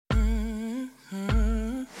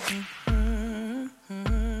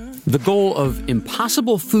The goal of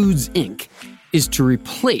Impossible Foods, Inc. is to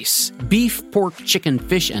replace beef, pork, chicken,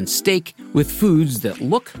 fish, and steak with foods that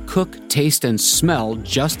look, cook, taste, and smell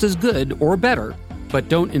just as good or better, but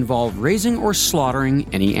don't involve raising or slaughtering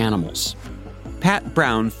any animals. Pat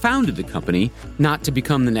Brown founded the company not to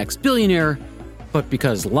become the next billionaire, but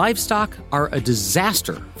because livestock are a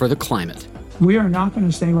disaster for the climate. We are not going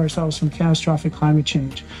to save ourselves from catastrophic climate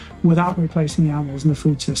change without replacing the animals in the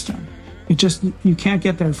food system. You can't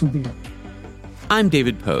get there from beef. I'm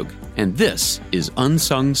David Pogue, and this is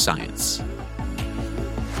Unsung Science.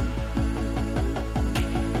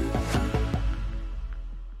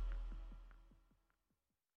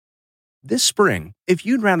 This spring, if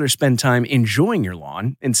you'd rather spend time enjoying your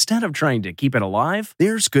lawn instead of trying to keep it alive,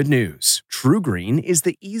 there's good news. TruGreen is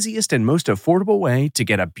the easiest and most affordable way to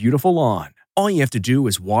get a beautiful lawn. All you have to do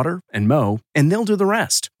is water and mow, and they'll do the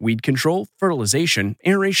rest. Weed control, fertilization,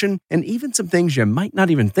 aeration, and even some things you might not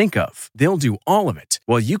even think of. They'll do all of it,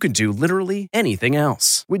 while you can do literally anything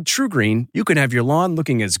else. With TruGreen, you can have your lawn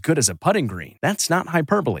looking as good as a putting green. That's not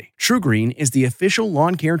hyperbole. TruGreen is the official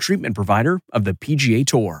lawn care treatment provider of the PGA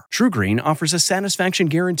Tour. TruGreen offers a satisfaction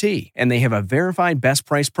guarantee, and they have a verified best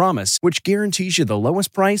price promise, which guarantees you the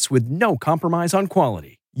lowest price with no compromise on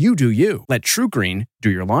quality. You do you. Let TruGreen do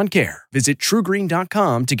your lawn care. Visit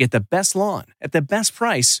TruGreen.com to get the best lawn at the best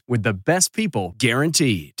price with the best people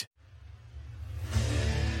guaranteed.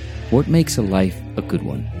 What makes a life a good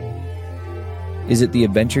one? Is it the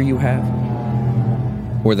adventure you have?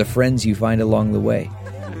 Or the friends you find along the way?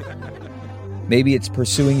 Maybe it's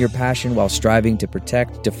pursuing your passion while striving to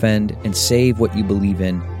protect, defend, and save what you believe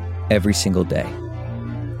in every single day.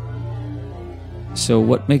 So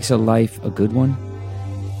what makes a life a good one?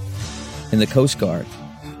 In the Coast Guard,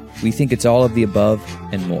 we think it's all of the above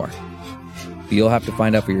and more. But you'll have to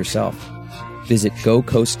find out for yourself. Visit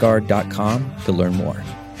gocoastguard.com to learn more.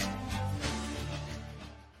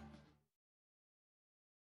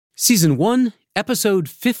 Season 1, Episode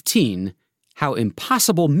 15, How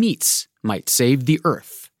Impossible Meats Might Save the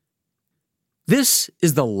Earth. This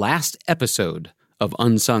is the last episode of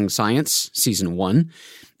Unsung Science, Season 1,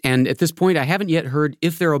 and at this point I haven't yet heard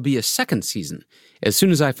if there will be a second season. As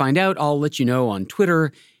soon as I find out, I'll let you know on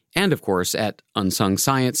Twitter and, of course, at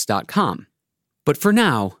unsongscience.com. But for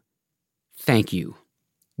now, thank you.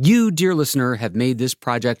 You, dear listener, have made this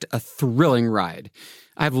project a thrilling ride.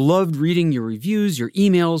 I've loved reading your reviews, your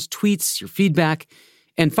emails, tweets, your feedback,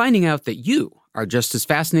 and finding out that you are just as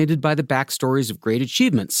fascinated by the backstories of great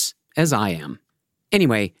achievements as I am.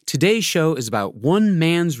 Anyway, today's show is about one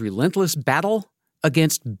man's relentless battle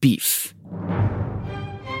against beef.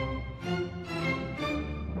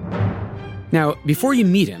 Now, before you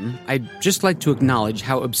meet him, I'd just like to acknowledge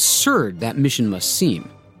how absurd that mission must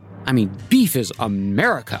seem. I mean, beef is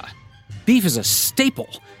America. Beef is a staple.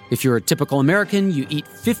 If you're a typical American, you eat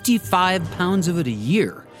 55 pounds of it a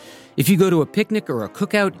year. If you go to a picnic or a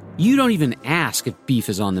cookout, you don't even ask if beef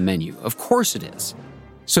is on the menu. Of course it is.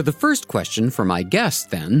 So the first question for my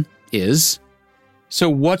guest, then, is, so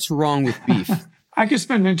what's wrong with beef? I could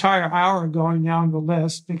spend an entire hour going down the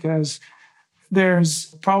list because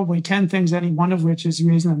there's probably 10 things, any one of which is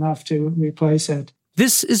reason enough to replace it.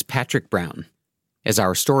 This is Patrick Brown. As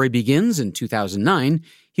our story begins in 2009,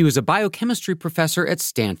 he was a biochemistry professor at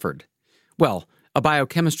Stanford. Well, a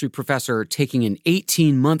biochemistry professor taking an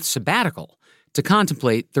 18-month sabbatical to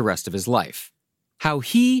contemplate the rest of his life. How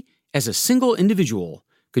he, as a single individual,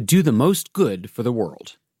 could do the most good for the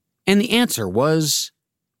world. And the answer was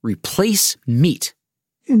replace meat.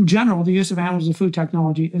 In general, the use of animals in food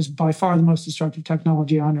technology is by far the most destructive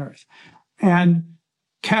technology on Earth. And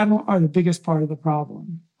cattle are the biggest part of the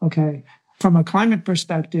problem, okay? From a climate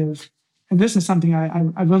perspective, and this is something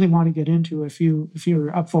I really want to get into if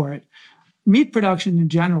you're up for it, meat production in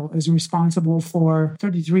general is responsible for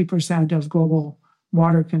 33% of global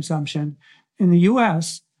water consumption. In the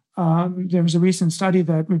U.S., there was a recent study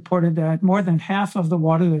that reported that more than half of the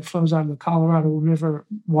water that flows out of the Colorado River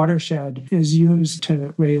watershed is used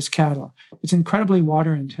to raise cattle. It's incredibly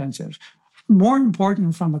water intensive. More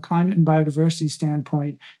important from a climate and biodiversity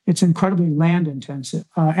standpoint, it's incredibly land intensive.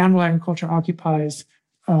 Animal agriculture occupies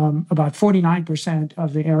about 49%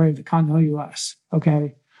 of the area of the continental U.S.,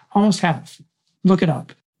 okay? Almost half. Look it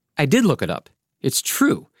up. I did look it up. It's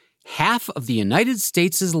true. Half of the United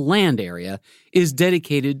States' land area is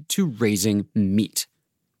dedicated to raising meat.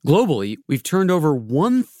 Globally, we've turned over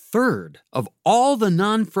 1/3 of all the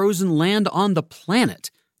non-frozen land on the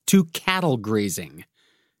planet to cattle grazing.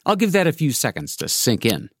 I'll give that a few seconds to sink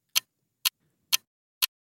in.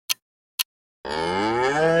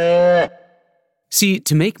 See,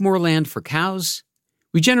 to make more land for cows,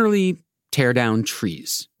 we generally tear down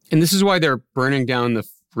trees. And this is why they're burning down the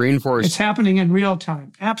rainforest. It's happening in real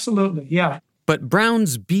time. Absolutely, yeah. But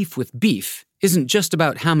Brown's Beef with Beef isn't just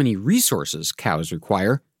about how many resources cows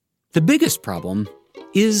require. The biggest problem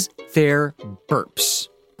is their burps.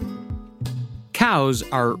 Cows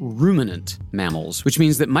are ruminant mammals, which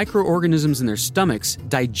means that microorganisms in their stomachs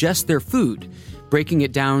digest their food, breaking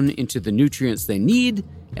it down into the nutrients they need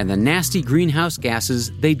and the nasty greenhouse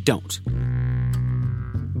gases they don't.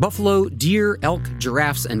 Buffalo, deer, elk,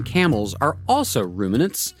 giraffes, and camels are also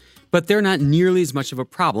ruminants, but they're not nearly as much of a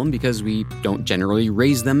problem because we don't generally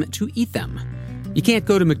raise them to eat them. You can't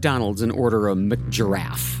go to McDonald's and order a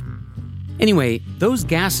McGiraffe. Anyway, those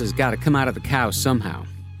gases gotta come out of the cow somehow.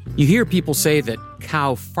 You hear people say that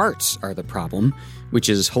cow farts are the problem, which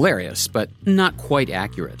is hilarious, but not quite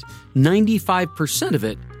accurate. 95% of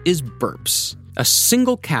it is burps. A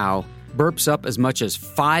single cow burps up as much as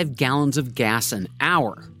 5 gallons of gas an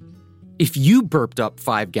hour. If you burped up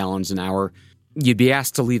 5 gallons an hour, you'd be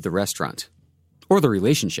asked to leave the restaurant or the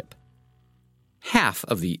relationship. Half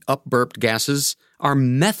of the up-burped gases are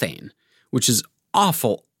methane, which is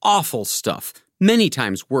awful, awful stuff, many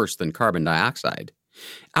times worse than carbon dioxide.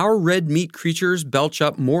 Our red meat creatures belch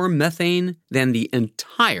up more methane than the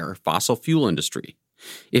entire fossil fuel industry.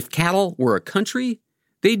 If cattle were a country,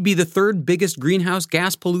 they'd be the third biggest greenhouse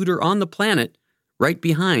gas polluter on the planet, right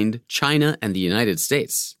behind China and the United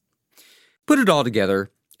States. Put it all together,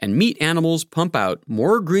 and meat animals pump out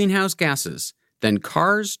more greenhouse gases than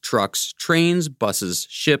cars, trucks, trains, buses,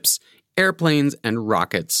 ships, airplanes, and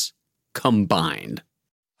rockets combined.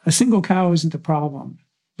 A single cow isn't the problem,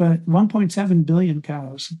 but 1.7 billion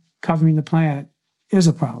cows covering the planet is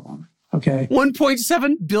a problem, okay?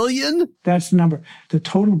 1.7 billion? That's the number. The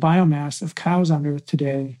total biomass of cows on Earth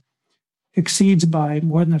today exceeds by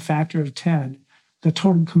more than a factor of 10 the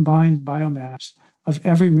total combined biomass of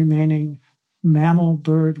every remaining mammal,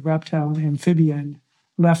 bird, reptile, amphibian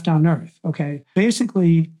left on Earth, okay?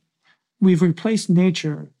 Basically, we've replaced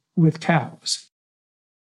nature with cows.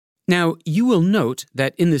 Now, you will note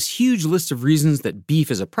that in this huge list of reasons that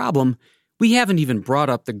beef is a problem, we haven't even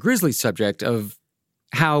brought up the grisly subject of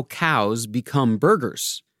how cows become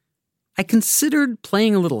burgers. I considered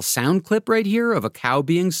playing a little sound clip right here of a cow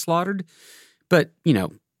being slaughtered, but,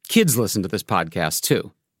 kids listen to this podcast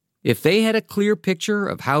too. If they had a clear picture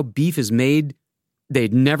of how beef is made,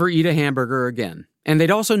 they'd never eat a hamburger again, and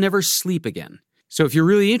they'd also never sleep again. So if you're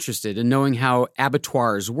really interested in knowing how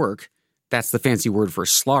abattoirs work, that's the fancy word for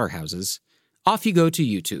slaughterhouses, off you go to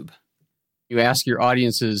YouTube. You ask your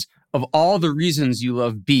audiences, of all the reasons you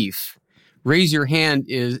love beef, raise your hand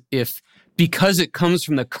if because it comes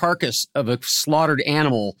from the carcass of a slaughtered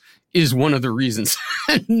animal is one of the reasons.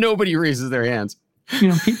 Nobody raises their hands.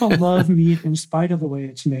 People love meat in spite of the way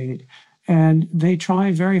it's made. And they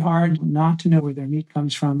try very hard not to know where their meat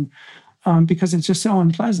comes from because it's just so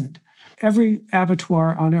unpleasant. Every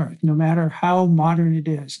abattoir on Earth, no matter how modern it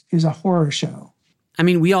is a horror show. I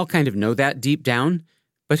mean, we all kind of know that deep down,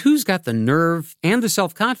 but who's got the nerve and the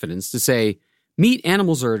self-confidence to say, meat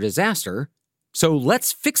animals are a disaster, so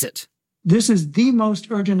let's fix it? This is the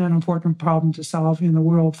most urgent and important problem to solve in the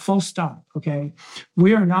world, full stop, okay?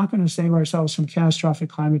 We are not going to save ourselves from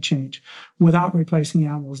catastrophic climate change without replacing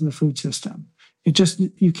animals in the food system.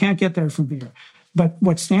 You can't get there from here. But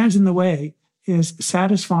what stands in the way is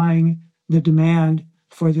satisfying the demand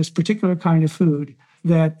for this particular kind of food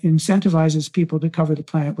that incentivizes people to cover the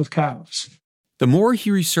planet with cows. The more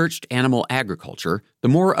he researched animal agriculture, the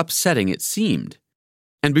more upsetting it seemed.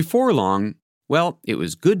 And before long, it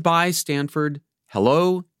was goodbye Stanford,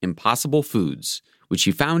 hello Impossible Foods, which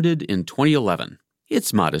he founded in 2011.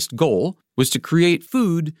 Its modest goal was to create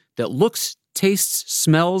food that looks, tastes,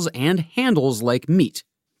 smells, and handles like meat,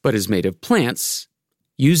 but is made of plants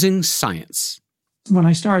using science. When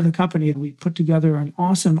I started the company, we put together an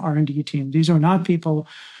awesome R&D team. These are not people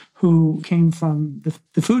who came from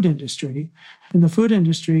the food industry. In the food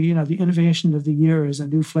industry, the innovation of the year is a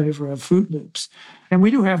new flavor of Fruit Loops. And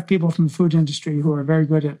we do have people from the food industry who are very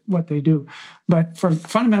good at what they do. But for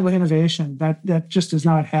fundamental innovation, that just does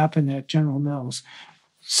not happen at General Mills.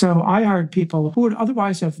 So I hired people who would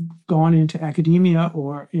otherwise have gone into academia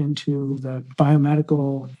or into the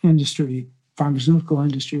biomedical industry, pharmaceutical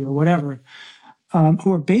industry, or whatever,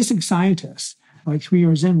 who are basic scientists. Like 3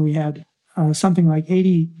 years in, we had something like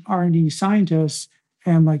 80 R&D scientists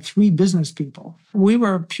and like 3 business people. We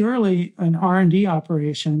were purely an R&D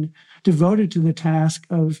operation devoted to the task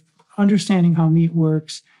of understanding how meat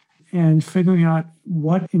works and figuring out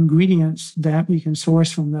what ingredients that we can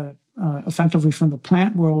source from effectively from the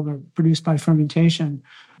plant world or produced by fermentation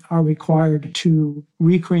are required to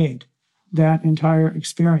recreate that entire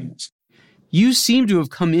experience. You seem to have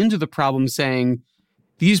come into the problem saying,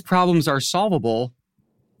 these problems are solvable,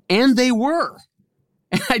 and they were.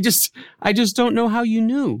 And I just don't know how you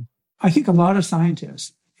knew. I think a lot of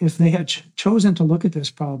scientists, if they had chosen to look at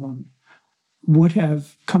this problem, would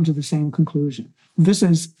have come to the same conclusion. This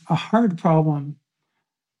is a hard problem,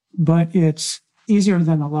 but it's easier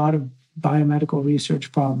than a lot of biomedical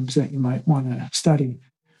research problems that you might want to study.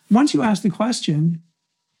 Once you ask the question,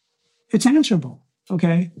 it's answerable,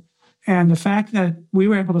 okay? And the fact that we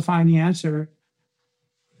were able to find the answer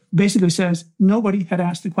basically says nobody had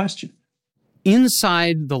asked the question.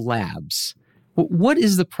 Inside the labs, what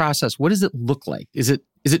is the process? What does it look like? Is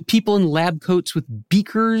it people in lab coats with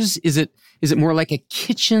beakers? Is it more like a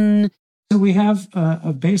kitchen? So we have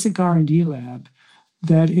a basic R&D lab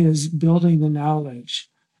that is building the knowledge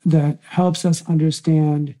that helps us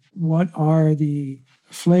understand what are the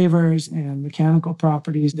flavors and mechanical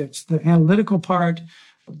properties. That's the analytical part.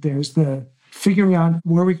 There's the figuring out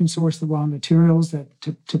where we can source the raw materials that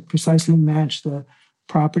to precisely match the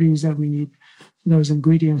properties that we need, those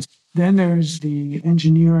ingredients. Then there's the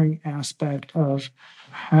engineering aspect of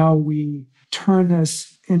how we turn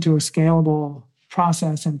this into a scalable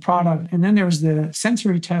process and product. And then there's the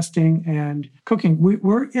sensory testing and cooking.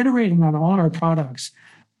 We're iterating on all our products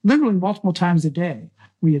literally multiple times a day.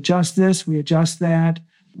 We adjust this, we adjust that.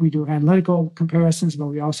 We do analytical comparisons, but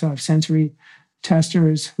we also have sensory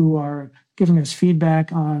testers who are giving us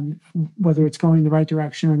feedback on whether it's going the right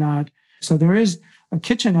direction or not. So there is a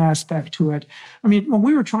kitchen aspect to it. I mean, when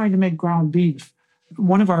we were trying to make ground beef,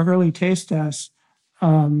 one of our early taste tests,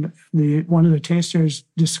 one of the tasters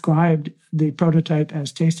described the prototype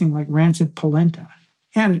as tasting like rancid polenta.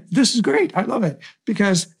 And this is great. I love it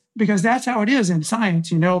because that's how it is in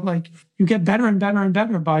science, like you get better and better and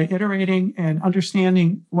better by iterating and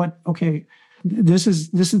understanding this is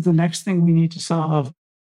the next thing we need to solve.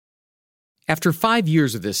 After 5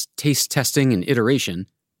 years of this taste testing and iteration,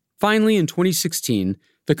 finally in 2016,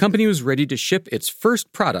 the company was ready to ship its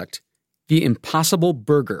first product, the Impossible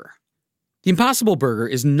Burger. The Impossible Burger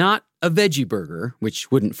is not a veggie burger,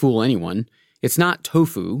 which wouldn't fool anyone. It's not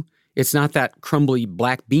tofu. It's not that crumbly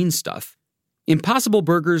black bean stuff. Impossible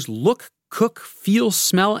Burgers look, cook, feel,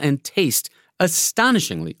 smell, and taste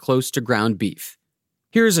astonishingly close to ground beef.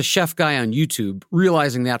 Here's a chef guy on YouTube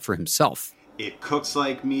realizing that for himself. It cooks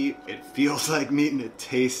like meat, it feels like meat, and it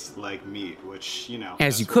tastes like meat, which,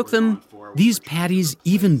 As you cook them, these patties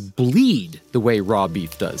even bleed the way raw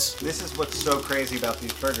beef does. This is what's so crazy about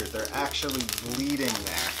these burgers. They're actually bleeding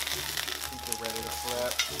there. I think they're ready to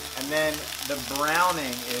flip. And then the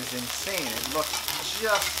browning is insane. It looks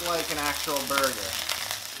just like an actual burger.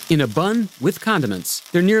 In a bun with condiments,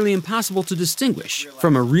 they're nearly impossible to distinguish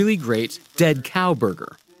from a really great dead cow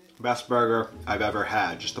burger. Best burger I've ever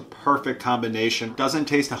had. Just the perfect combination. Doesn't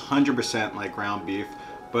taste 100% like ground beef,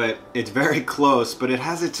 but it's very close, but it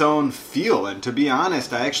has its own feel. And to be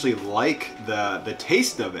honest, I actually like the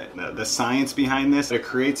taste of it. The science behind this, it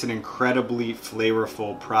creates an incredibly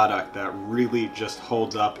flavorful product that really just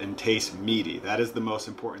holds up and tastes meaty. That is the most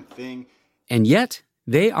important thing. And yet,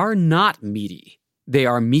 they are not meaty. They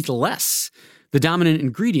are meatless. The dominant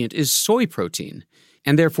ingredient is soy protein,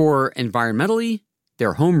 and therefore, environmentally,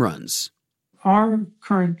 they're home runs. Our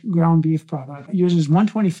current ground beef product uses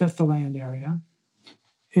 1/25th the land area.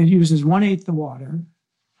 It uses 1/8 the water.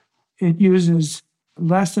 It uses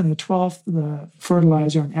less than 1/12 the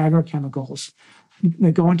fertilizer and agrochemicals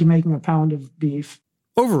that go into making a pound of beef.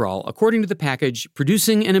 Overall, according to the package,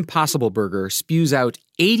 producing an Impossible Burger spews out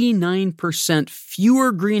 89%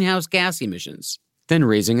 fewer greenhouse gas emissions than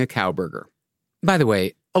raising a cow burger. By the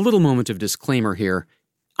way, a little moment of disclaimer here.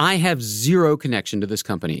 I have zero connection to this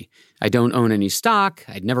company. I don't own any stock.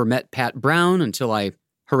 I'd never met Pat Brown until I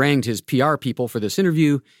harangued his PR people for this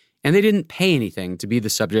interview, and they didn't pay anything to be the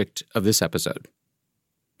subject of this episode.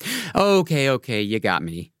 Okay, you got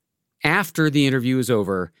me. After the interview was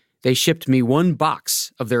over, they shipped me 1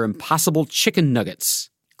 box of their Impossible chicken nuggets,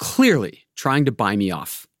 clearly trying to buy me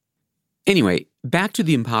off. Anyway, back to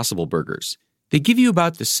the Impossible Burgers. They give you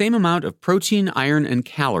about the same amount of protein, iron, and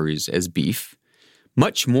calories as beef,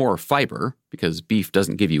 much more fiber, because beef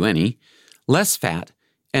doesn't give you any, less fat,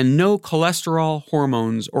 and no cholesterol,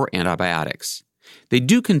 hormones, or antibiotics. They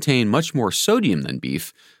do contain much more sodium than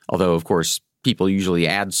beef, although, of course, people usually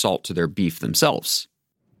add salt to their beef themselves.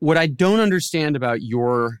 What I don't understand about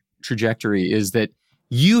your trajectory is that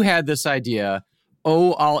you had this idea,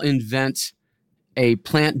 I'll invent a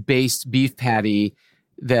plant-based beef patty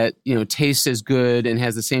that, tastes as good and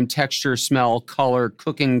has the same texture, smell, color,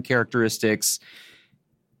 cooking characteristics.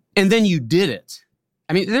 And then you did it.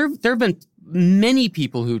 I mean, there have been many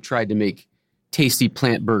people who tried to make tasty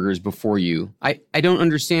plant burgers before you. I don't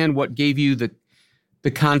understand what gave you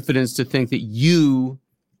the confidence to think that you,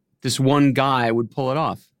 this one guy, would pull it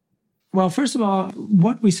off. Well, first of all,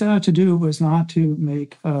 what we set out to do was not to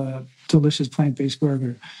make a delicious plant-based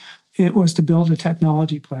burger. It was to build a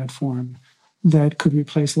technology platform that could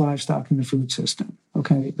replace livestock in the food system.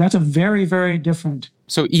 Okay, that's a very, very different.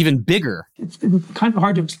 So even bigger. It's kind of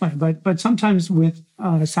hard to explain, but sometimes with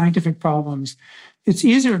scientific problems, it's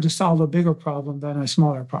easier to solve a bigger problem than a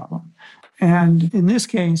smaller problem. And in this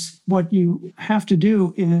case, what you have to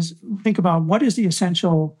do is think about what is the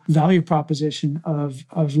essential value proposition of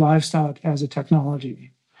livestock as a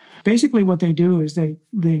technology. Basically, what they do is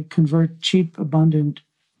they convert cheap, abundant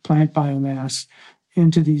plant biomass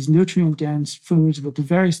into these nutrient-dense foods with a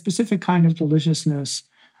very specific kind of deliciousness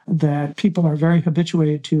that people are very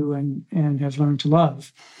habituated to and have learned to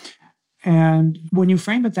love. And when you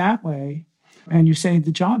frame it that way, and you say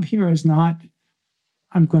the job here is not,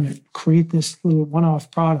 I'm going to create this little one-off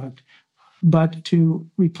product, but to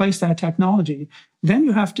replace that technology, then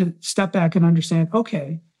you have to step back and understand,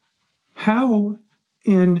 okay, how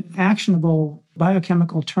in actionable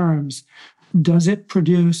biochemical terms does it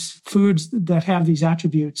produce foods that have these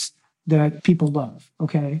attributes that people love,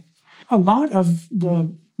 okay? A lot of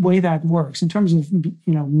the way that works in terms of,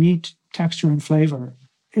 meat, texture, and flavor,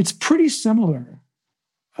 it's pretty similar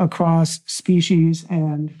across species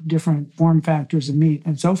and different form factors of meat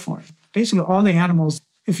and so forth. Basically, all the animals,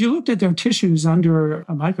 if you looked at their tissues under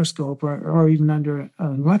a microscope or even under an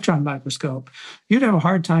electron microscope, you'd have a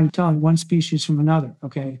hard time telling one species from another,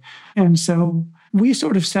 okay? And so we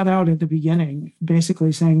sort of set out at the beginning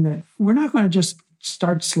basically saying that we're not going to just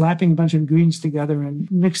start slapping a bunch of ingredients together and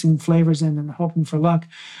mixing flavors in and hoping for luck.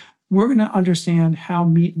 We're going to understand how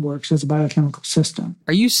meat works as a biochemical system.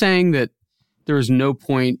 Are you saying that there was no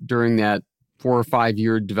point during that 4 or 5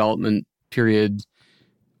 year development period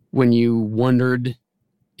when you wondered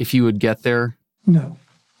if you would get there? No.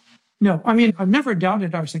 I mean, I've never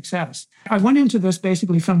doubted our success. I went into this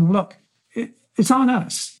basically from, look, it's on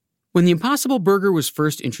us. When the Impossible Burger was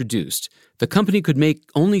first introduced, the company could make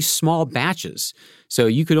only small batches, so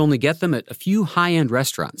you could only get them at a few high-end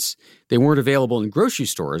restaurants. They weren't available in grocery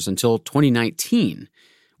stores until 2019,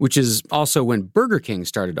 which is also when Burger King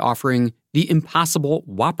started offering the Impossible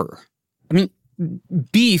Whopper. I mean,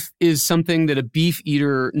 beef is something that a beef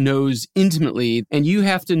eater knows intimately, and you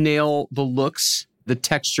have to nail the looks, the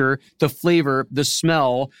texture, the flavor, the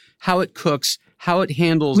smell, how it cooks, how it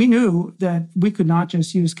handles. We knew that we could not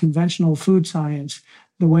just use conventional food science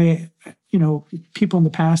the way, people in the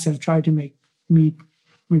past have tried to make meat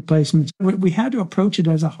replacements. We had to approach it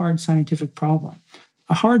as a hard scientific problem,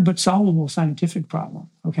 a hard but solvable scientific problem,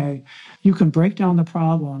 okay? You can break down the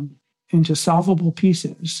problem into solvable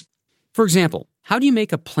pieces. For example, how do you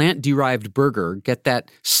make a plant-derived burger get that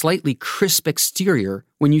slightly crisp exterior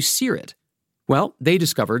when you sear it? Well, they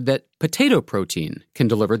discovered that potato protein can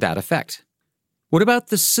deliver that effect. What about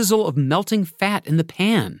the sizzle of melting fat in the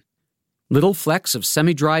pan? Little flecks of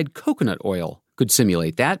semi-dried coconut oil could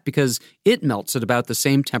simulate that because it melts at about the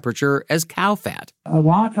same temperature as cow fat. A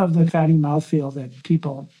lot of the fatty mouthfeel that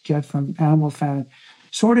people get from animal fat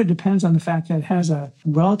sort of depends on the fact that it has a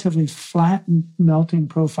relatively flat melting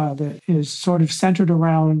profile that is sort of centered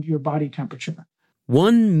around your body temperature.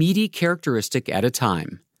 One meaty characteristic at a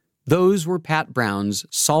time. Those were Pat Brown's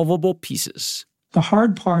solvable pieces. The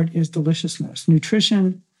hard part is deliciousness.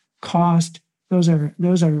 Nutrition, cost, those are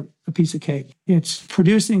a piece of cake. It's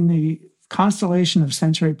producing the constellation of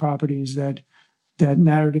sensory properties that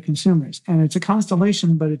matter to consumers. And it's a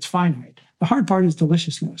constellation, but it's finite. The hard part is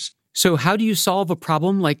deliciousness. So how do you solve a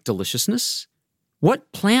problem like deliciousness?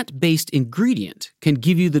 What plant-based ingredient can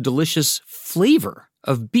give you the delicious flavor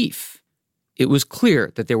of beef? It was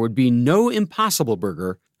clear that there would be no Impossible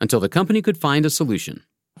Burger until the company could find a solution.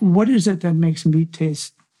 What is it that makes meat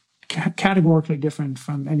taste categorically different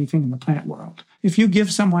from anything in the plant world? If you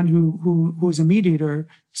give someone who's a meat eater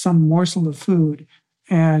some morsel of food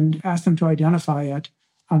and ask them to identify it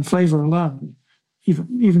on flavor alone,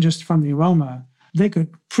 even just from the aroma, they could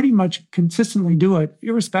pretty much consistently do it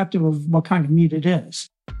irrespective of what kind of meat it is.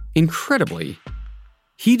 Incredibly,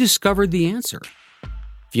 he discovered the answer.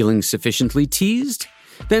 Feeling sufficiently teased?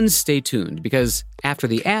 Then stay tuned, because after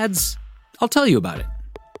the ads, I'll tell you about it.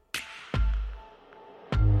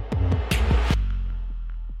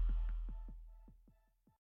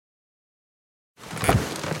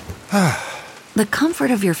 The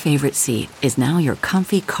comfort of your favorite seat is now your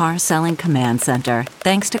comfy car selling command center,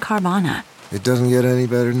 thanks to Carvana. It doesn't get any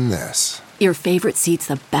better than this. Your favorite seat's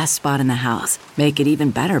the best spot in the house. Make it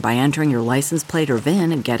even better by entering your license plate or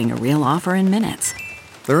VIN and getting a real offer in minutes.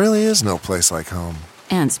 There really is no place like home.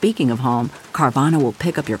 And speaking of home, Carvana will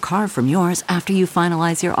pick up your car from yours after you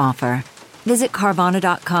finalize your offer. Visit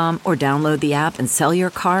Carvana.com or download the app and sell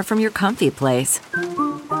your car from your comfy place.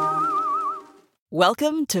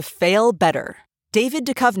 Welcome to Fail Better, David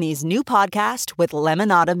Duchovny's new podcast with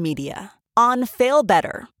Lemonada Media. On Fail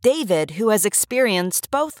Better, David, who has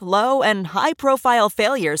experienced both low and high-profile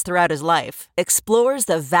failures throughout his life, explores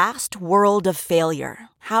the vast world of failure,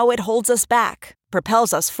 how it holds us back,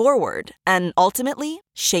 propels us forward, and ultimately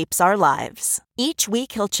shapes our lives. Each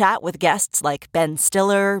week he'll chat with guests like Ben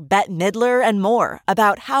Stiller, Bette Midler, and more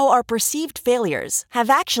about how our perceived failures have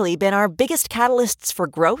actually been our biggest catalysts for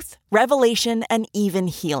growth, revelation, and even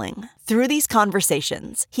healing. Through these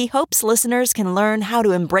conversations, he hopes listeners can learn how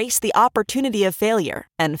to embrace the opportunity of failure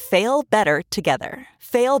and fail better together.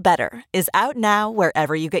 Fail Better is out now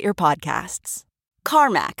wherever you get your podcasts.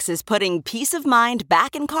 CarMax is putting peace of mind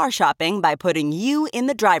back in car shopping by putting you in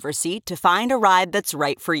the driver's seat to find a ride that's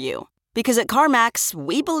right for you. Because at CarMax,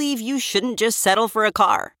 we believe you shouldn't just settle for a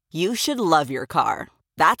car. You should love your car.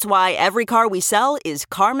 That's why every car we sell is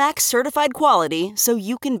CarMax certified quality, so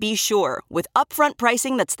you can be sure with upfront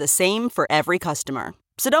pricing that's the same for every customer.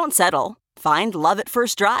 So don't settle. Find love at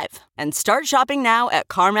first drive and start shopping now at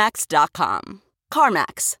CarMax.com.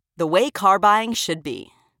 CarMax, the way car buying should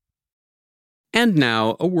be. And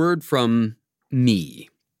now, a word from me.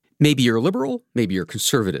 Maybe you're liberal, maybe you're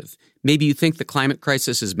conservative. Maybe you think the climate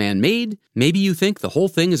crisis is man-made. Maybe you think the whole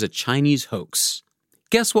thing is a Chinese hoax.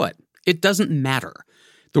 Guess what? It doesn't matter.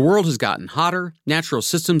 The world has gotten hotter, natural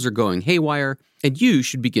systems are going haywire, and you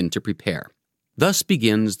should begin to prepare. Thus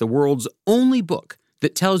begins the world's only book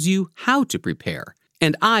that tells you how to prepare.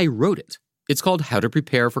 And I wrote it. It's called How to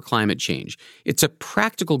Prepare for Climate Change. It's a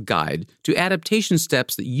practical guide to adaptation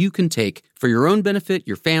steps that you can take for your own benefit,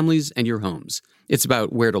 your families, and your homes. It's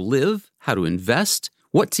about where to live, how to invest,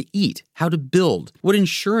 what to eat, how to build, what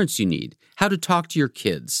insurance you need, how to talk to your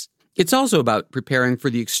kids. It's also about preparing for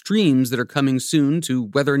the extremes that are coming soon to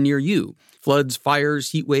weather near you. Floods, fires,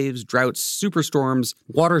 heat waves, droughts, superstorms,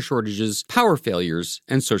 water shortages, power failures,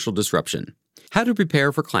 and social disruption. How to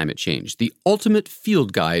Prepare for Climate Change, the ultimate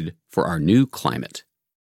field guide for our new climate.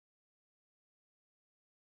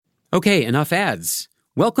 Okay, enough ads.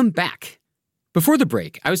 Welcome back. Before the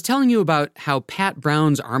break, I was telling you about how Pat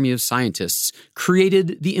Brown's army of scientists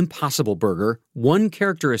created the Impossible Burger, one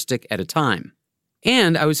characteristic at a time.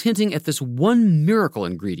 And I was hinting at this one miracle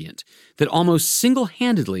ingredient that almost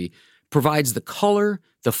single-handedly provides the color,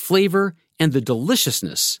 the flavor, and the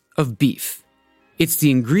deliciousness of beef. It's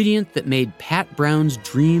the ingredient that made Pat Brown's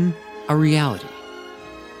dream a reality.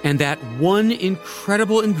 And that one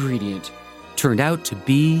incredible ingredient turned out to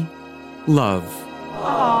be love.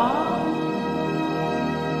 Aww.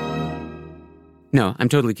 No, I'm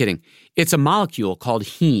totally kidding. It's a molecule called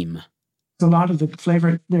heme. A lot of the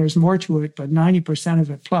flavor, there's more to it, but 90%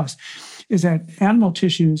 of it plus is that animal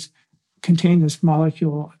tissues contain this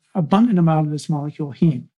molecule, abundant amount of this molecule,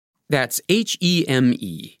 heme. That's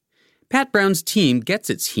H-E-M-E. Pat Brown's team gets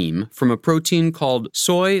its heme from a protein called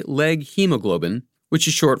soy leg hemoglobin, which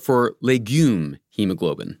is short for legume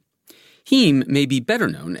hemoglobin. Heme may be better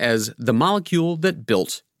known as the molecule that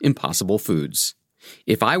built Impossible Foods.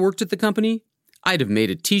 If I worked at the company, I'd have made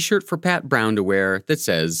a t-shirt for Pat Brown to wear that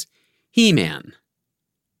says, He-Man.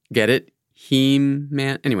 Get it?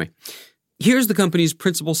 He-Man? Anyway, here's the company's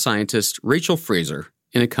principal scientist, Rachel Fraser,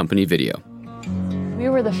 in a company video. We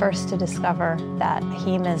were the first to discover that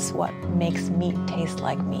heme is what makes meat taste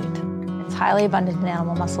like meat. It's highly abundant in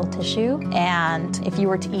animal muscle tissue, and if you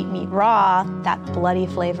were to eat meat raw, that bloody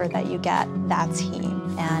flavor that you get, that's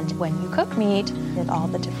heme. And when you cook meat, with all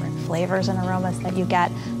the different flavors and aromas that you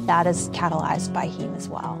get, that is catalyzed by heme as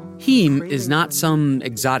well. Heme is not some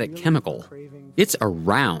exotic chemical. It's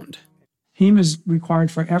around. Heme is required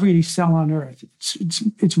for every cell on Earth.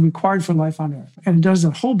 It's required for life on Earth. And it does a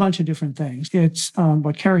whole bunch of different things. It's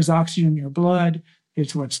what carries oxygen in your blood.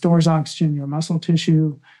 It's what stores oxygen in your muscle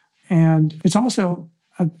tissue. And it's also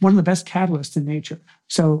one of the best catalysts in nature.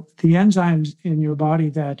 So the enzymes in your body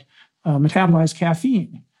that metabolize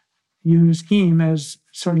caffeine use heme as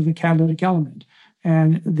sort of the catalytic element.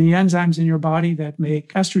 And the enzymes in your body that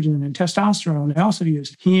make estrogen and testosterone also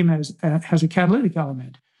use heme as a catalytic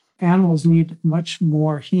element. Animals need much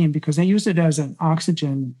more heme because they use it as an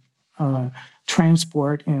oxygen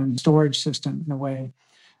transport and storage system in a way.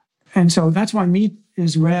 And so that's why meat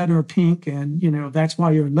is red or pink, and that's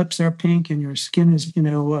why your lips are pink and your skin is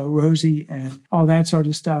rosy and all that sort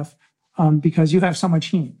of stuff, because you have so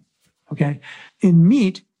much heme. Okay, in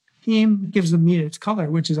meat, heme gives the meat its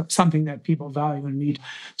color, which is something that people value in meat.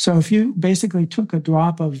 So if you basically took a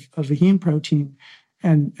drop of a heme protein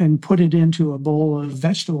and put it into a bowl of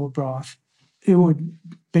vegetable broth, it would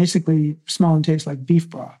basically smell and taste like beef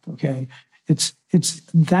broth, okay?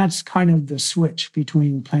 That's kind of the switch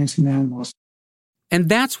between plants and animals. And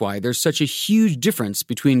that's why there's such a huge difference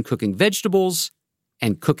between cooking vegetables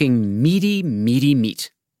and cooking meaty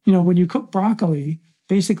meat. You know, when you cook broccoli,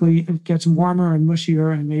 basically it gets warmer and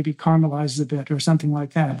mushier and maybe caramelizes a bit or something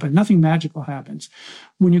like that, but nothing magical happens.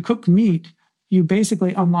 When you cook meat, you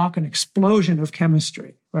basically unlock an explosion of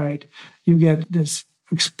chemistry, right? You get this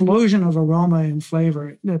explosion of aroma and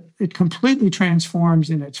flavor that it completely transforms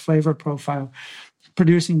in its flavor profile,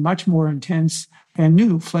 producing much more intense and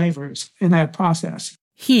new flavors in that process.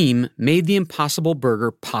 Heme made the Impossible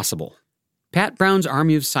Burger possible. Pat Brown's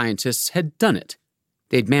army of scientists had done it.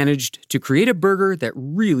 They'd managed to create a burger that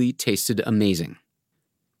really tasted amazing.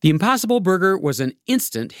 The Impossible Burger was an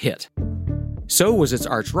instant hit. So was its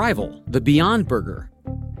arch rival, the Beyond Burger.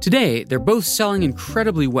 Today, they're both selling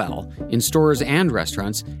incredibly well in stores and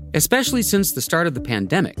restaurants, especially since the start of the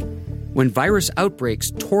pandemic, when virus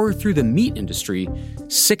outbreaks tore through the meat industry,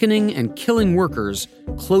 sickening and killing workers,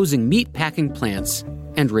 closing meat packing plants,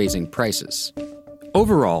 and raising prices.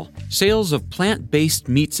 Overall, sales of plant-based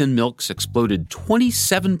meats and milks exploded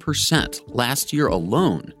 27% last year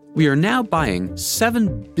alone. We are now buying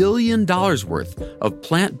 $7 billion worth of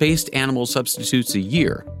plant-based animal substitutes a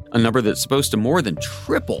year, a number that's supposed to more than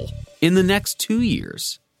triple in the next 2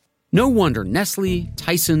 years. No wonder Nestle,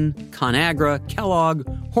 Tyson, Conagra, Kellogg,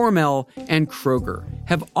 Hormel, and Kroger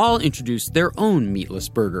have all introduced their own meatless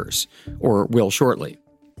burgers, or will shortly.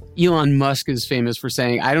 Elon Musk is famous for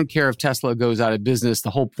saying, I don't care if Tesla goes out of business. The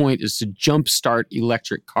whole point is to jumpstart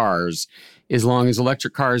electric cars. As long as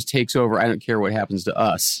electric cars takes over, I don't care what happens to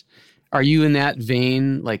us. Are you in that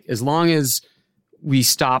vein? Like, as long as we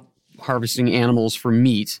stop harvesting animals for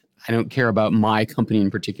meat, I don't care about my company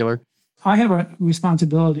in particular? I have a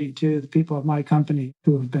responsibility to the people of my company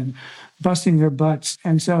who have been busting their butts.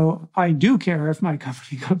 And so I do care if my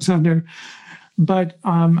company goes under. But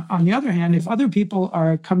on the other hand, if other people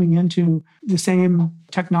are coming into the same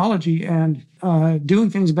technology and doing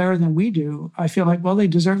things better than we do, I feel like, well, they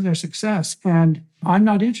deserve their success. And I'm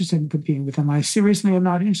not interested in competing with them. I seriously am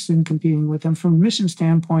not interested in competing with them from a mission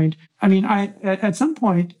standpoint. I mean, at some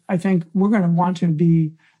point, I think we're going to want to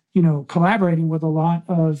be, collaborating with a lot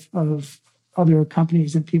of other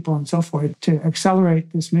companies and people and so forth to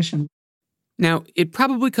accelerate this mission. Now, it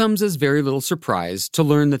probably comes as very little surprise to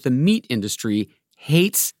learn that the meat industry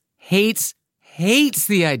hates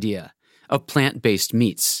the idea of plant-based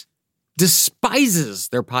meats, despises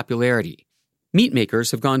their popularity. Meat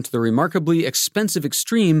makers have gone to the remarkably expensive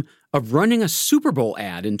extreme of running a Super Bowl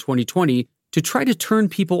ad in 2020 to try to turn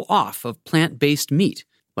people off of plant-based meat,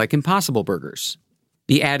 like Impossible Burgers.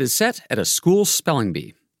 The ad is set at a school spelling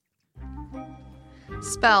bee.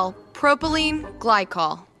 Spell propylene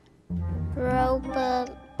glycol.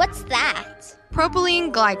 What's that?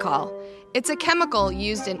 Propylene glycol. It's a chemical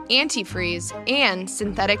used in antifreeze and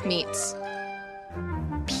synthetic meats.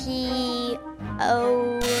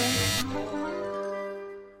 P-O...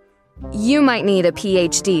 You might need a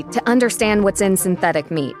PhD to understand what's in synthetic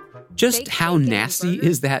meat. Just how nasty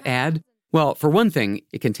is that ad? Well, for one thing,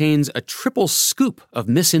 it contains a triple scoop of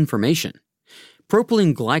misinformation.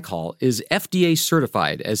 Propylene glycol is FDA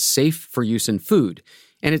certified as safe for use in food,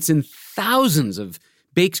 and it's in thousands of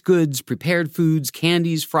baked goods, prepared foods,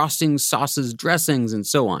 candies, frostings, sauces, dressings, and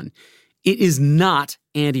so on. It is not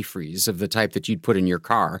antifreeze of the type that you'd put in your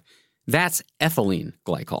car. That's ethylene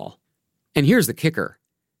glycol. And here's the kicker.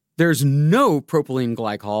 There's no propylene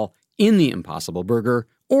glycol in the Impossible Burger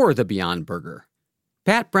or the Beyond Burger.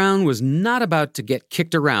 Pat Brown was not about to get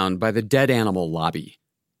kicked around by the dead animal lobby.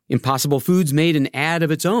 Impossible Foods made an ad of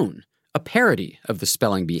its own, a parody of the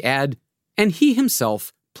spelling bee ad, and he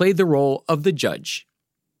himself played the role of the judge.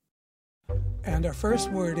 And our first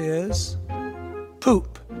word is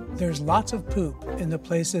poop. There's lots of poop in the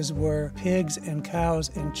places where pigs and cows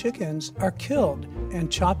and chickens are killed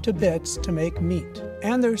and chopped to bits to make meat.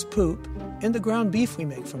 And there's poop in the ground beef we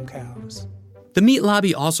make from cows. The meat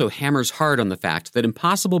lobby also hammers hard on the fact that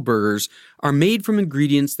Impossible Burgers are made from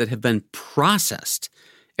ingredients that have been processed,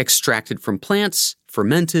 extracted from plants,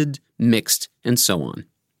 fermented, mixed, and so on.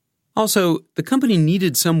 Also, the company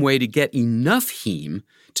needed some way to get enough heme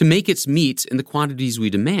to make its meats in the quantities we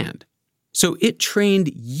demand. So it trained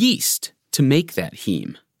yeast to make that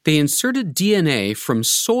heme. They inserted DNA from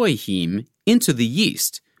soy heme into the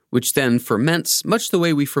yeast, which then ferments much the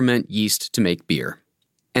way we ferment yeast to make beer.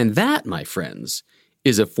 And that, my friends,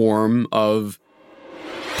 is a form of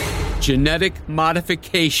genetic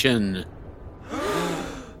modification.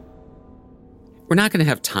 We're not going to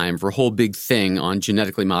have time for a whole big thing on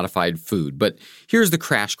genetically modified food, but here's the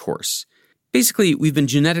crash course. Basically, we've been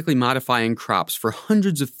genetically modifying crops for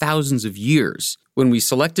hundreds of thousands of years. When we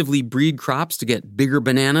selectively breed crops to get bigger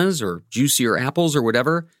bananas or juicier apples or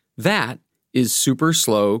whatever, that is super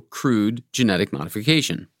slow, crude genetic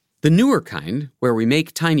modification. The newer kind, where we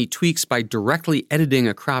make tiny tweaks by directly editing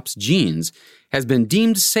a crop's genes, has been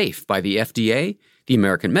deemed safe by the FDA, the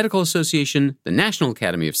American Medical Association, the National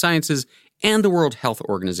Academy of Sciences, and the World Health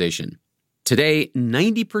Organization. Today,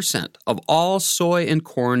 90% of all soy and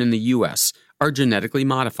corn in the U.S. are genetically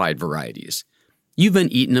modified varieties. You've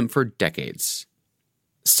been eating them for decades.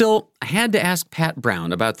 Still, I had to ask Pat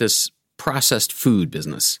Brown about this processed food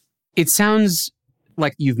business. It sounds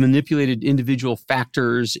like you've manipulated individual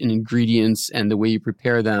factors and ingredients and the way you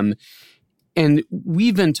prepare them. And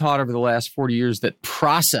we've been taught over the last 40 years that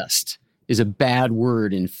processed is a bad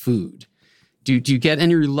word in food. Do you get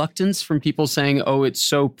any reluctance from people saying, oh, it's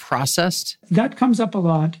so processed? That comes up a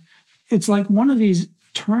lot. It's like one of these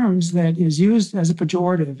terms that is used as a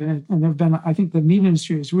pejorative. And there have been, I think the meat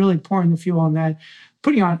industry is really pouring the fuel on that,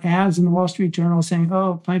 putting on ads in the Wall Street Journal saying,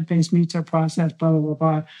 oh, plant-based meats are processed, blah, blah, blah,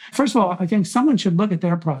 blah. First of all, I think someone should look at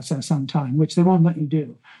their process sometime, which they won't let you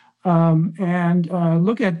do, and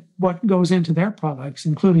look at what goes into their products,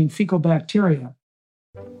 including fecal bacteria.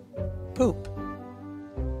 Poop.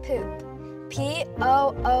 Poop.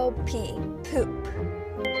 P-O-O-P. Poop.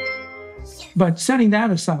 But setting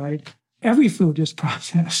that aside, every food is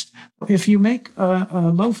processed. If you make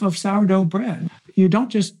a loaf of sourdough bread, you don't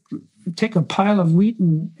just take a pile of wheat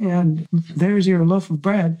and there's your loaf of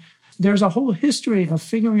bread. There's a whole history of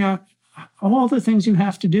figuring out all the things you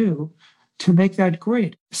have to do to make that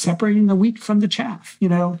great. Separating the wheat from the chaff. You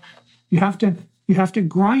have to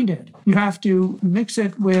grind it. You have to mix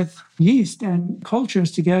it with yeast and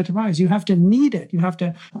cultures to get it to rise. You have to knead it. You have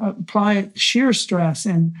to apply shear stress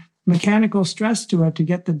and mechanical stress to it to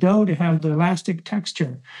get the dough to have the elastic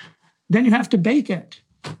texture. Then you have to bake it.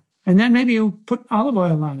 And then maybe you put olive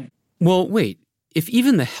oil on it. Well, wait. If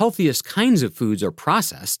even the healthiest kinds of foods are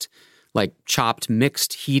processed, like chopped,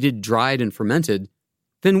 mixed, heated, dried, and fermented,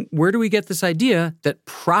 then where do we get this idea that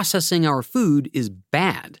processing our food is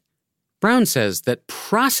bad? Brown says that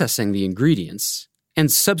processing the ingredients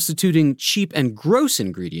and substituting cheap and gross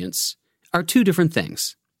ingredients are two different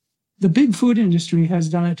things. The big food industry has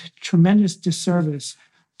done a tremendous disservice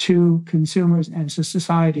to consumers and to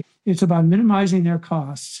society. It's about minimizing their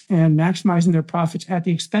costs and maximizing their profits at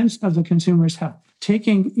the expense of the consumer's health.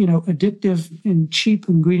 Taking, addictive and cheap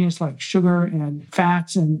ingredients like sugar and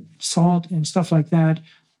fats and salt and stuff like that,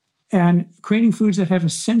 and creating foods that have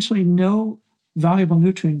essentially no valuable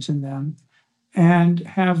nutrients in them and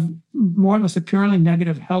have more or less a purely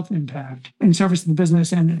negative health impact in service to the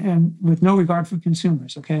business and with no regard for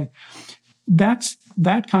consumers, okay? That's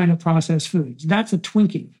that kind of processed foods. That's a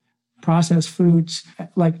Twinkie. Processed foods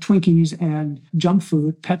like Twinkies and junk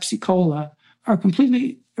food, Pepsi Cola, are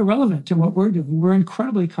completely irrelevant to what we're doing. We're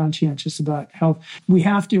incredibly conscientious about health. We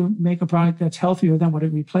have to make a product that's healthier than what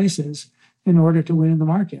it replaces in order to win in the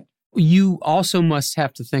market. You also must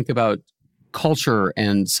have to think about culture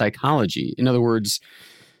and psychology. In other words,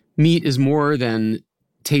 meat is more than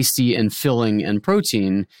tasty and filling and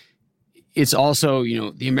protein. It's also,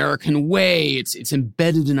 the American way. It's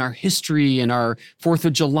embedded in our history and our 4th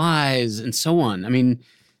of Julys and so on. I mean,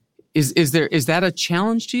 is that a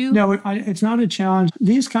challenge to you? No, it's not a challenge.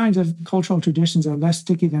 These kinds of cultural traditions are less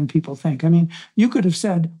sticky than people think. I mean, you could have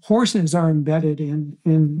said horses are embedded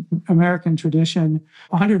in American tradition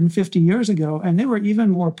 150 years ago, and they were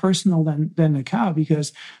even more personal than the cow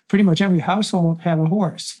because pretty much every household had a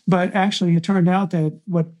horse. But actually, it turned out that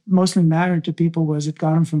what mostly mattered to people was it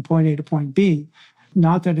got them from point A to point B,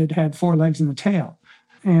 not that it had 4 legs and a tail.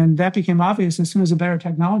 And that became obvious as soon as a better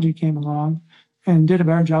technology came along and did a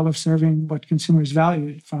better job of serving what consumers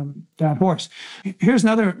valued from that horse. Here's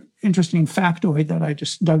another interesting factoid that I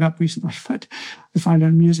just dug up recently, but I find it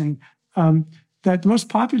amusing, that the most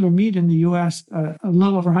popular meat in the U.S. A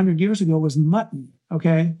little over 100 years ago was mutton,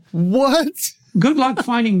 okay? What? Good luck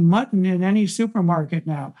finding mutton in any supermarket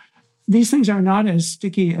now. These things are not as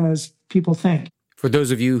sticky as people think. For those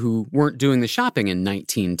of you who weren't doing the shopping in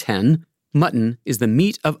 1910, mutton is the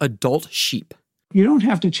meat of adult sheep. You don't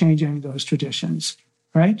have to change any of those traditions,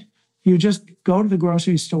 right? You just go to the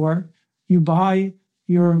grocery store, you buy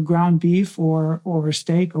your ground beef or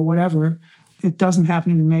steak or whatever. It doesn't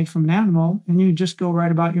happen to be made from an animal, and you just go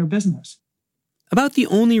right about your business. About the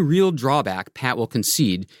only real drawback Pat will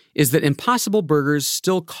concede is that Impossible Burgers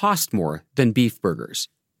still cost more than beef burgers.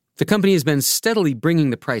 The company has been steadily bringing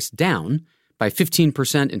the price down by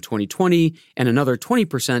 15% in 2020 and another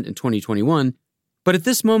 20% in 2021, But at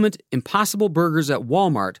this moment, Impossible Burgers at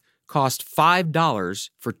Walmart cost $5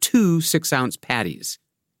 for 2 6-ounce patties.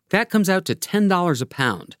 That comes out to $10 a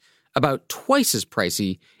pound, about twice as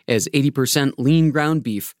pricey as 80% lean ground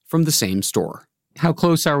beef from the same store. How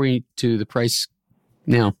close are we to the price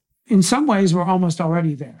now? In some ways, we're almost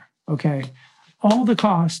already there, okay? All the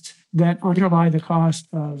costs that underlie the cost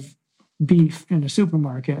of beef in a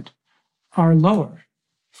supermarket are lower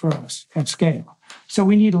for us at scale. So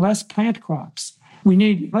we need less plant crops. We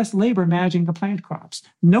need less labor managing the plant crops,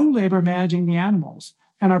 no labor managing the animals.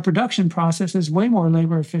 And our production process is way more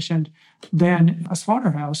labor efficient than a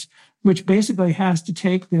slaughterhouse, which basically has to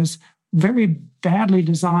take this very badly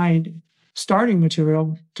designed starting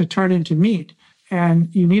material to turn into meat.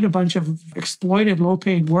 And you need a bunch of exploited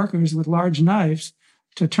low-paid workers with large knives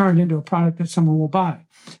to turn it into a product that someone will buy.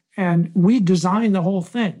 And we design the whole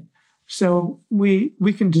thing. So we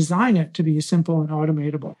can design it to be simple and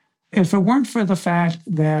automatable. If it weren't for the fact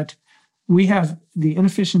that we have the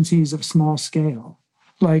inefficiencies of small scale,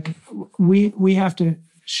 like we have to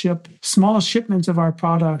ship small shipments of our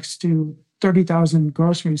products to 30,000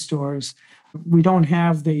 grocery stores. We don't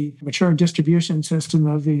have the mature distribution system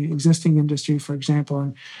of the existing industry, for example.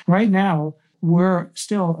 And right now, we're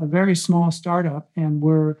still a very small startup, and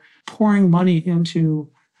we're pouring money into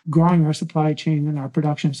growing our supply chain and our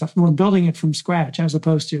production stuff. And we're building it from scratch, as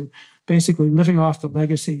opposed to basically living off the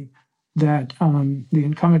legacy that the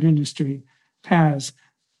incumbent industry has.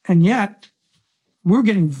 And yet, we're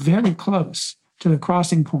getting very close to the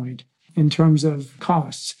crossing point in terms of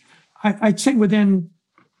costs. I'd say within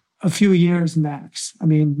a few years max. I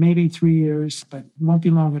mean, maybe 3 years, but it won't be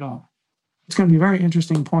long at all. It's going to be a very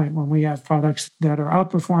interesting point when we have products that are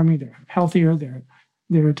outperforming, they're healthier,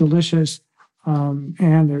 they're delicious,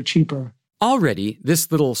 and they're cheaper. Already,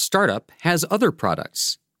 this little startup has other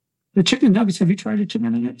products. The chicken nuggets, have you tried the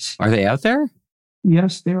chicken nuggets? Are they out there?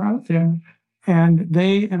 Yes, they're out there. And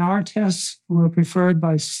they, in our tests, were preferred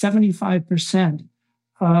by 75%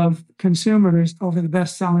 of consumers over the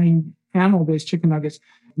best-selling animal-based chicken nuggets.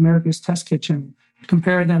 America's Test Kitchen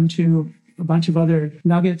compared them to a bunch of other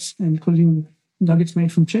nuggets, including nuggets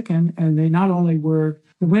made from chicken, and they not only were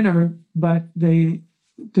the winner, but they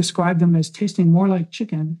described them as tasting more like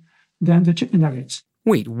chicken than the chicken nuggets.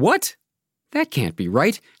 Wait, what? That can't be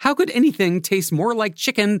right. How could anything taste more like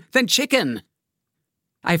chicken than chicken?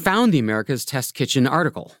 I found the America's Test Kitchen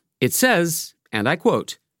article. It says, and I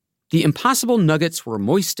quote, "The Impossible nuggets were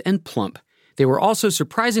moist and plump. They were also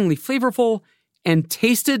surprisingly flavorful and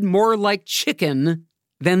tasted more like chicken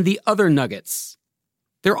than the other nuggets."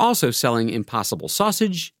 They're also selling Impossible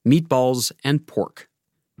sausage, meatballs, and pork.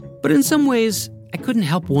 But in some ways, I couldn't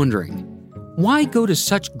help wondering, why go to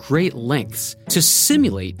such great lengths to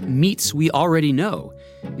simulate meats we already know?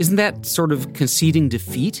 Isn't that sort of conceding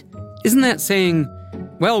defeat? Isn't that saying,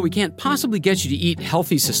 well, we can't possibly get you to eat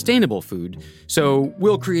healthy, sustainable food, so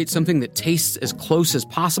we'll create something that tastes as close as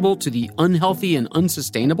possible to the unhealthy and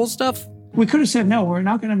unsustainable stuff? We could have said, no, we're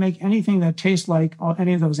not going to make anything that tastes like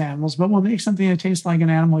any of those animals, but we'll make something that tastes like an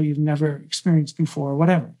animal you've never experienced before,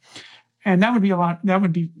 whatever. And that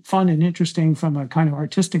would be fun and interesting from a kind of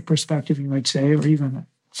artistic perspective, you might say, or even a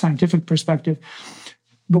scientific perspective.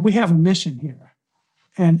 But we have a mission here,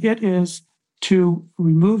 and it is to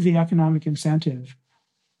remove the economic incentive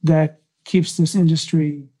that keeps this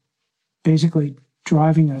industry basically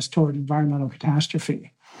driving us toward environmental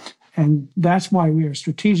catastrophe. And that's why we are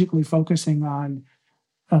strategically focusing on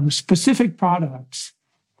specific products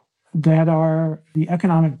that are the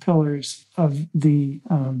economic pillars of the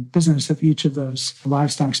business of each of those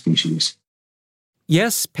livestock species.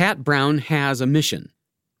 Yes, Pat Brown has a mission,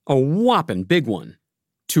 a whopping big one,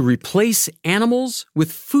 to replace animals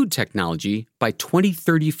with food technology by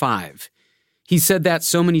 2035. He said that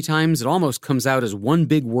so many times it almost comes out as one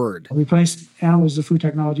big word. Replace animals with food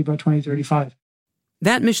technology by 2035.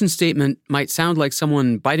 That mission statement might sound like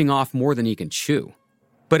someone biting off more than he can chew.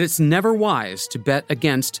 But it's never wise to bet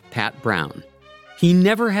against Pat Brown. He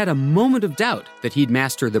never had a moment of doubt that he'd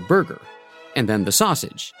master the burger, and then the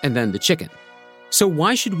sausage, and then the chicken. So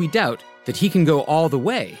why should we doubt that he can go all the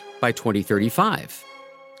way by 2035?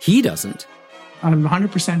 He doesn't. I'm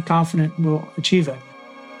 100% confident we'll achieve it.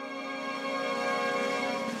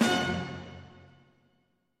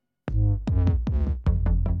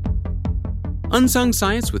 Unsung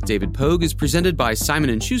Science with David Pogue is presented by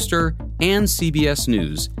Simon & Schuster and CBS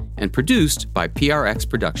News and produced by PRX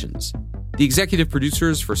Productions. The executive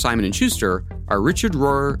producers for Simon & Schuster are Richard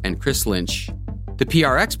Rohrer and Chris Lynch. The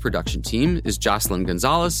PRX production team is Jocelyn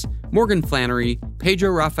Gonzalez, Morgan Flannery,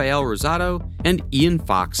 Pedro Rafael Rosado, and Ian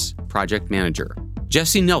Fox, project manager.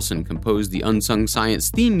 Jesse Nelson composed the Unsung Science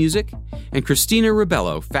theme music, and Christina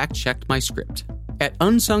Ribello fact-checked my script. At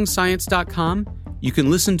UnsungScience.com, you can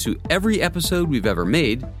listen to every episode we've ever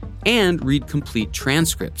made and read complete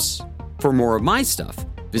transcripts. For more of my stuff,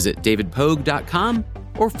 visit davidpogue.com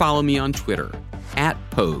or follow me on Twitter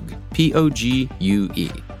 @Pogue,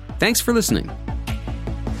 Pogue. Thanks for listening.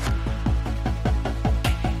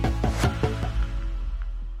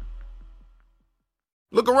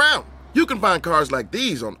 Look around. You can find cars like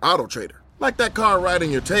these on AutoTrader, like that car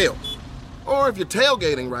riding your tail. Or if you're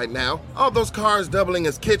tailgating right now, all those cars doubling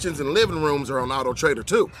as kitchens and living rooms are on AutoTrader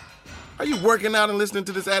too. Are you working out and listening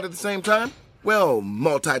to this ad at the same time? Well,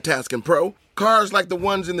 multitasking pro, cars like the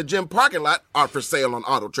ones in the gym parking lot are for sale on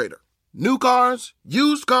AutoTrader. New cars,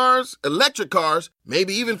 used cars, electric cars,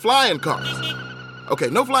 maybe even flying cars. Okay,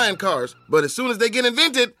 no flying cars, but as soon as they get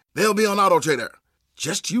invented, they'll be on AutoTrader.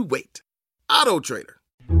 Just you wait. AutoTrader.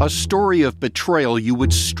 A story of betrayal you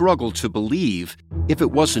would struggle to believe if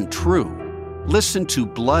it wasn't true. Listen to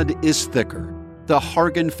Blood is Thicker, the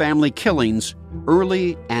Hargan family killings,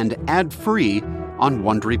 early and ad-free on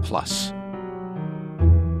Wondery Plus.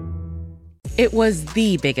 It was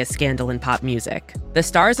the biggest scandal in pop music. The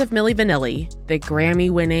stars of Milli Vanilli, the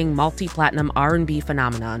Grammy-winning multi-platinum R&B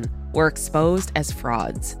phenomenon, were exposed as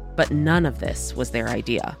frauds. But none of this was their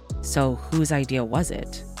idea. So whose idea was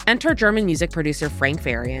it? Enter German music producer Frank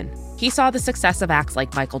Farian. He saw the success of acts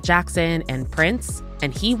like Michael Jackson and Prince,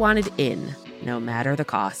 and he wanted in, no matter the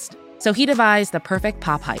cost. So he devised the perfect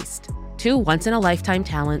pop heist. Two once-in-a-lifetime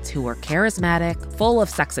talents who were charismatic, full of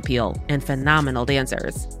sex appeal, and phenomenal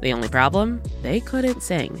dancers. The only problem? They couldn't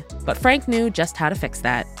sing. But Frank knew just how to fix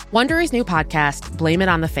that. Wondery's new podcast, Blame It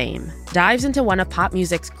on the Fame, dives into one of pop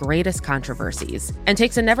music's greatest controversies and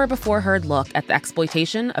takes a never-before-heard look at the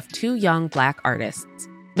exploitation of two young Black artists.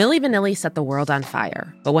 Milli Vanilli set the world on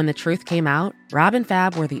fire, but when the truth came out, Rob and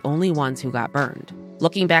Fab were the only ones who got burned.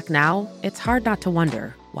 Looking back now, it's hard not to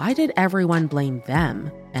wonder, why did everyone blame them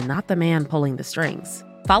and not the man pulling the strings?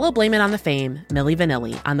 Follow Blame It on the Fame, Milli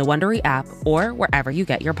Vanilli, on the Wondery app or wherever you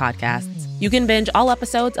get your podcasts. You can binge all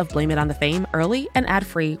episodes of Blame It on the Fame early and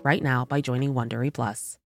ad-free right now by joining Wondery Plus.